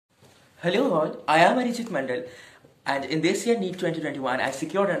Hello all, I am Arijit Mandal, and in this year NEET 2021 I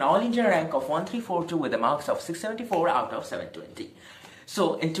secured an All India rank of 1342 with the marks of 674 out of 720.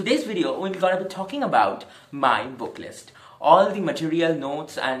 So in today's video we're going to be talking about my book list. All the material,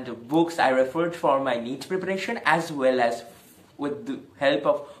 notes and books I referred for my NEET preparation, as well as with the help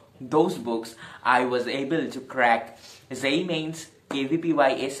of those books I was able to crack JEE Mains,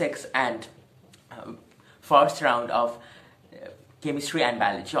 KVPY, ASEX and first round of Chemistry and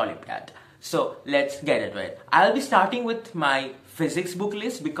Biology Olympiad. So let's get into it. I'll be starting with my physics book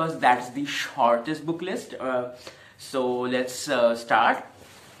list because that's the shortest book list. So let's start.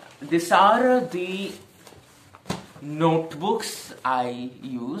 These are the notebooks I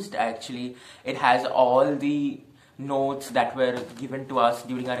used. Actually, it has all the notes that were given to us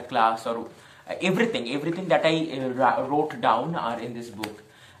during our class, or everything that I wrote down are in this book.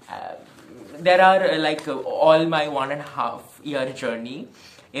 There are all my 1.5 year journey.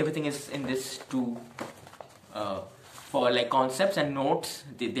 Everything is in this too. For like concepts and notes,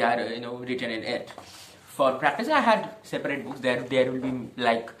 they are written in it. For practice, I had separate books. There will be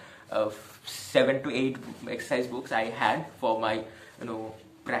like 7 to 8 exercise books I had for my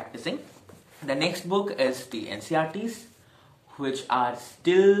practicing. The next book is the NCERTs, which are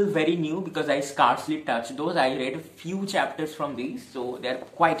still very new because I scarcely touched those. I read a few chapters from these, so they are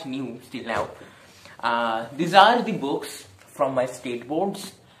quite new still now. These are the books from my state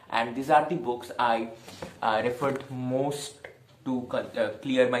boards, and these are the books I referred most to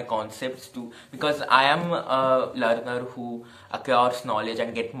clear my concepts to, because I am a learner who acquires knowledge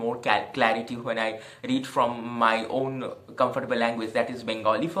and get more clarity when I read from my own comfortable language, that is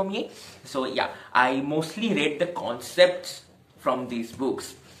Bengali for me. So yeah, I mostly read the concepts from these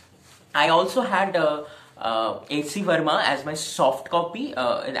books. I also had H.C. Verma as my soft copy,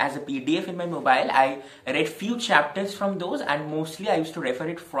 as a PDF in my mobile. I read few chapters from those, and mostly I used to refer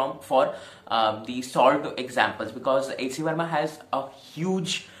it for the solved examples, because H.C. Verma has a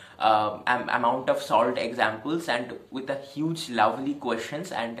huge amount of solved examples and with a huge lovely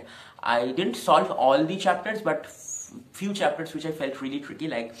questions, and I didn't solve all the chapters, but few chapters which I felt really tricky,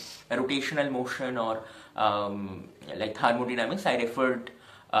 like rotational motion or like thermodynamics, I referred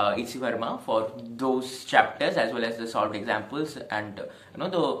H.C. Verma for those chapters, as well as the solved examples and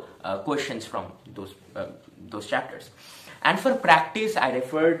the questions from those chapters. And for practice, I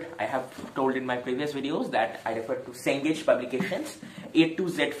have told in my previous videos that I referred to Cengage publications, A to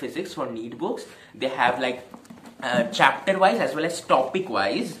Z physics for NEET books. They have like chapter wise as well as topic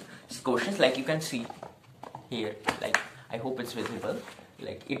wise questions, like you can see here. Like, I hope it's visible.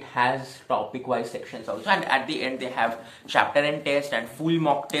 Like, it has topic wise sections also, and at the end they have chapter and test and full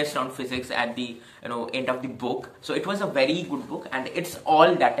mock test on physics at the end of the book. So it was a very good book, and it's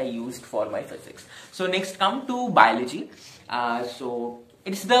all that I used for my physics. So next come to biology. So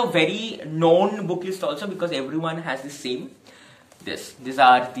it's the very known book list also, because everyone has the same. These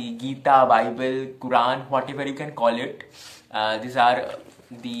are the Gita, Bible, Quran, whatever you can call it. These are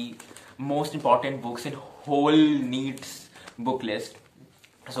the most important books in whole NEET's book list.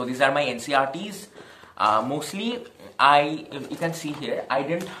 So these are my NCERTs. Mostly, you can see here, I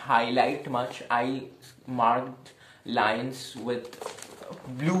didn't highlight much. I marked lines with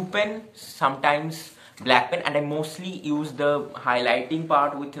blue pen, sometimes black pen, and I mostly use the highlighting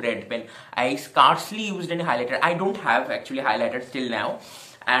part with red pen. I scarcely used any highlighter. I don't have actually highlighters till now,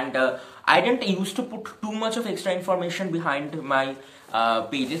 and I didn't used to put too much of extra information behind my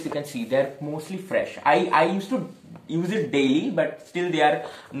pages. You can see they're mostly fresh. I used to use it daily, but still they are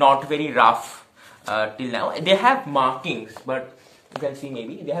not very rough till now. They have markings, but you can see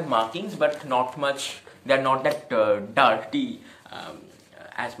maybe they have markings, but not much. They're not that dirty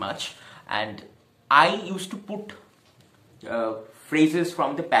as much. And I used to put phrases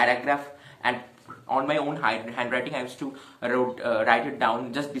from the paragraph, and on my own handwriting I used to write it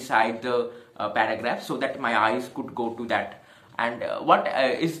down just beside the paragraph, so that my eyes could go to that. And what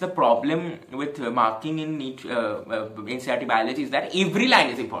is the problem with marking in NCERT biology is that every line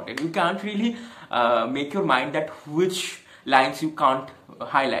is important. You can't really make your mind that which lines you can't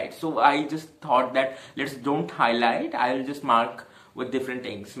highlight. So I just thought that let's don't highlight. I'll just mark with different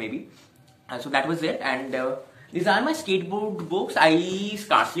things maybe. So that was it. And these are my skateboard books. I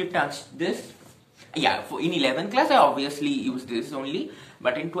scarcely touched this. Yeah, in 11th class I obviously used this only,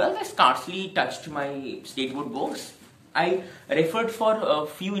 but in 12th I scarcely touched my skateboard books. I referred for a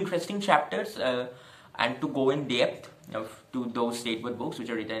few interesting chapters and to go in depth to those skateboard books which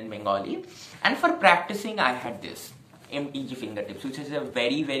are written in Bengali. And for practicing, I had this. MTG Fingertips, which is a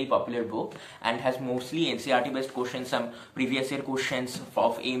very, very popular book and has mostly NCERT based questions, some previous year questions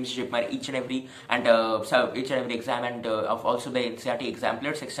of AIMS, JIPMER, each and every exam, and of also the NCERT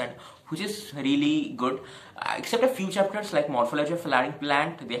exemplar section, which is really good. Except a few chapters like morphology of flowering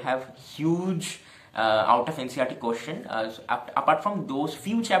plant, they have huge out of NCERT question. Apart from those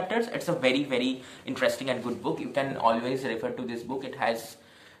few chapters, it's a very, very interesting and good book. You can always refer to this book. It has,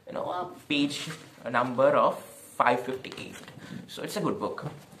 a page number of 558. So it's a good book.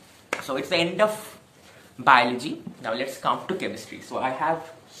 So it's the end of biology. Now let's come to chemistry. So I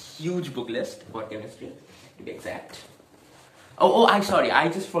have huge book list for chemistry, to be exact. I'm sorry, I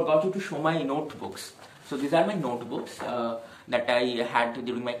just forgot to show my notebooks. So these are my notebooks that I had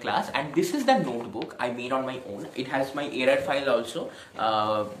during my class, and this is the notebook I made on my own. It has my error file also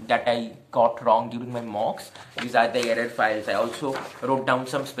that I got wrong during my mocks. These are the error files. I also wrote down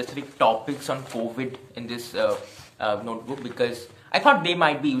some specific topics on COVID in this notebook because I thought they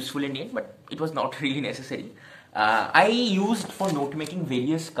might be useful in it, but it was not really necessary. I used for note making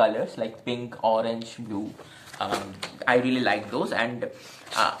various colors like pink, orange, blue. I really like those, and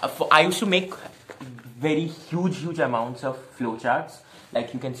I used to make very huge amounts of flowcharts,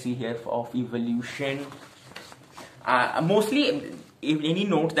 like you can see here, of evolution. Mostly any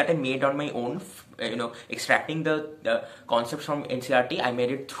notes that I made on my own, extracting the concepts from NCERT, I made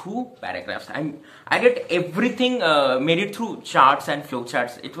it through paragraphs. I did everything, made it through charts and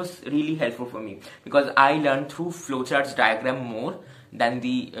flowcharts. It was really helpful for me because I learned through flowcharts diagram more than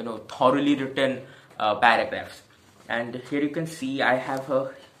the thoroughly written paragraphs. And here you can see I have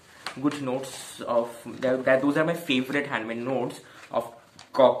good notes of that. Those are my favorite handmade notes of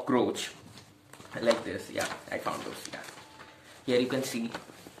cockroach, like this. Yeah, I found those. Yeah, here you can see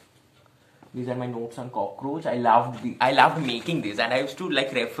these are my notes on cockroach. I loved making this, and I used to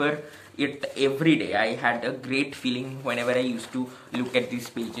refer it every day. I had a great feeling whenever I used to look at these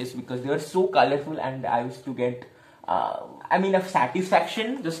pages because they were so colorful, and I used to get a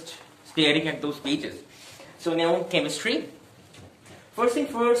satisfaction just staring at those pages. So now chemistry. First thing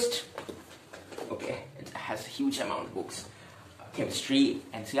first, okay, it has a huge amount of books. Chemistry,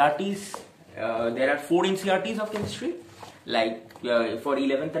 NCERTs. There are 4 NCERTs of chemistry. Like for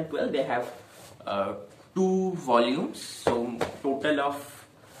 11th and 12th, they have 2 volumes. So total of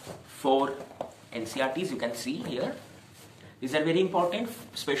 4 NCERTs you can see here. These are very important,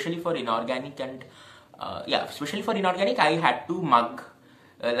 especially for inorganic and especially for inorganic. I had to mug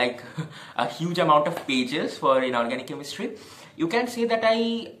a huge amount of pages for inorganic chemistry. You can say that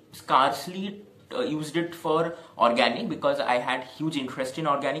I scarcely used it for organic because I had huge interest in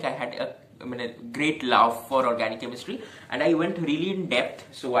organic. I had a great love for organic chemistry, and I went really in depth.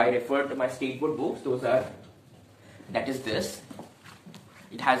 So I referred to my state board books. That is this.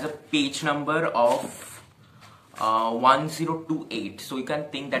 It has a page number of 1028. So you can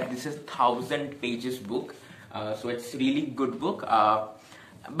think that this is 1000 pages book. So it's really good book.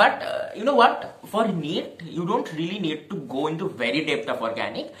 But you know what, for NEET, you don't really need to go into very depth of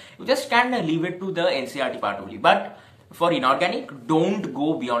organic. You just can leave it to the NCERT part only. But for inorganic, don't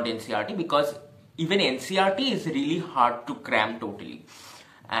go beyond NCERT because even NCERT is really hard to cram totally.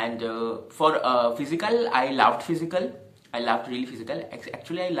 And for physical, I loved physical. I loved really physical.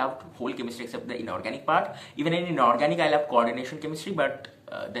 Actually, I loved whole chemistry except the inorganic part. Even in inorganic, I love coordination chemistry, but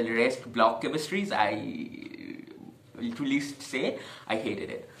the rest, block chemistries, to least say I hated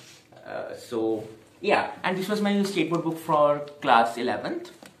it. So yeah, and this was my state board book for class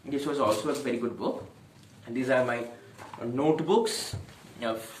 11th. This was also a very good book, and these are my notebooks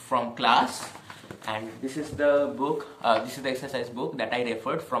from class, and this is the book, this is the exercise book that I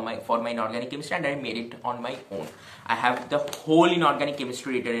referred for my inorganic chemistry, and I made it on my own. I have the whole inorganic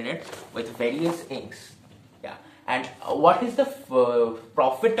chemistry written in it with various inks. Yeah, and what is the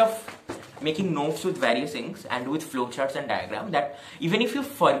profit of making notes with various inks and with flowcharts and diagram? That even if you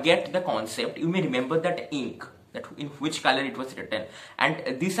forget the concept, you may remember that ink, that in which color it was written.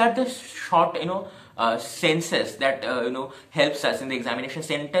 And these are the short senses that helps us in the examination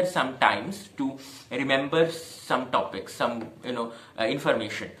center sometimes to remember some topics, some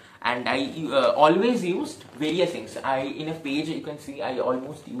information. And I always used various inks. In a page you can see I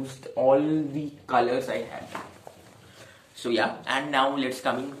almost used all the colors I had. So yeah, and now let's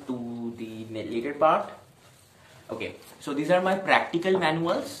coming to the later part. Okay, so these are my practical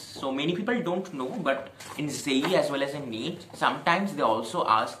manuals. So many people don't know, but in JEE as well as in NEET, sometimes they also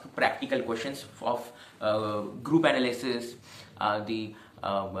ask practical questions of group analysis, the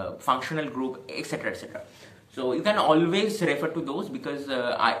functional group, etc., etc. So you can always refer to those because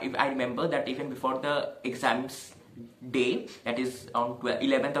I remember that even before the exams day, that is on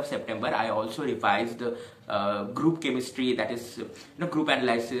 11th of September, I also revised the group chemistry, that is group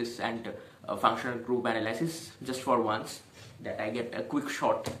analysis and functional group analysis, just for once, that I get a quick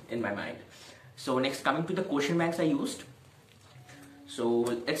shot in my mind. So next, coming to the question banks I used.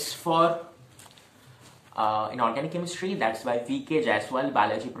 So it's for inorganic chemistry, that's by V.K. Jaiswal,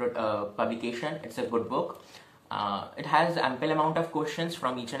 biology publication. It's a good book. It has ample amount of questions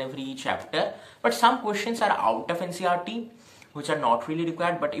from each and every chapter, but some questions are out of NCERT, which are not really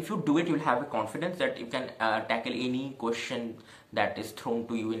required. But if you do it, you'll have a confidence that you can tackle any question that is thrown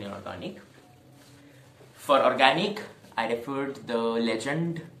to you in inorganic. For organic, I referred the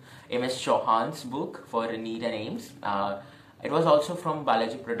legend M.S. Chauhan's book for NEET and AIMS. It was also from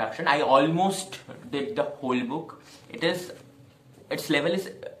biology production. I almost did the whole book. Its level is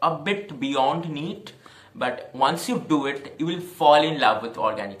a bit beyond NEET, but once you do it, you will fall in love with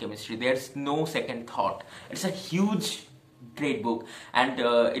organic chemistry. There's no second thought. It's a huge, great book, and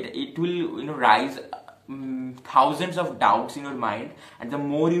it will rise thousands of doubts in your mind, and the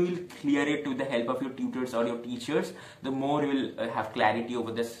more you will clear it with the help of your tutors or your teachers, the more you will have clarity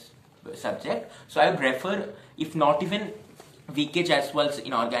over this subject. So I would refer, if not even V.K. Jaiswal's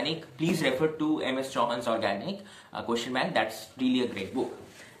inorganic, please refer to M.S. Chauhan's organic question bank. That's really a great book.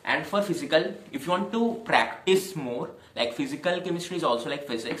 And for physical, if you want to practice more, like physical chemistry is also like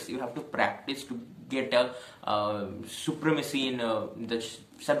physics, you have to practice to get a supremacy in the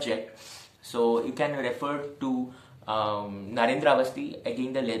subject. So you can refer to Narendra Avasthi,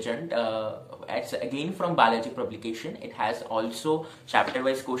 again the legend. It's again from biology publication. It has also chapter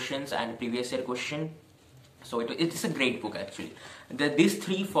wise questions and previous year question. So it's a great book actually. These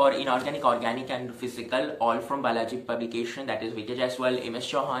three for inorganic, organic and physical, all from biology publication, that is V.K. Jaiswal, M.S.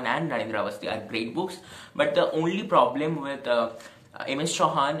 Chauhan and Narendra Avasthi, are great books. But the only problem with M.S.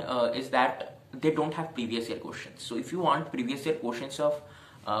 Chauhan is that they don't have previous year questions. So if you want previous year questions of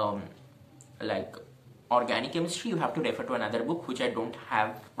like organic chemistry, you have to refer to another book which I don't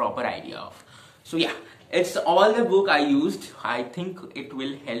have proper idea of. So yeah, it's all the book I used. I think it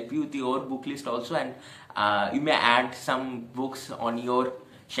will help you with your book list also, and you may add some books on your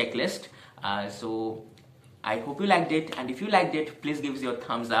checklist. So I hope you liked it, and if you liked it, please give us your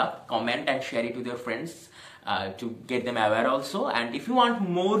thumbs up, comment and share it with your friends to get them aware also. And if you want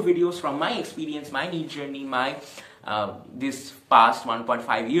more videos from my experience, my NEET journey, my this past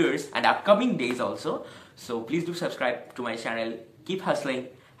 1.5 years and upcoming days also, so please do subscribe to my channel. Keep hustling.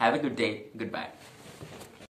 Have a good day. Goodbye.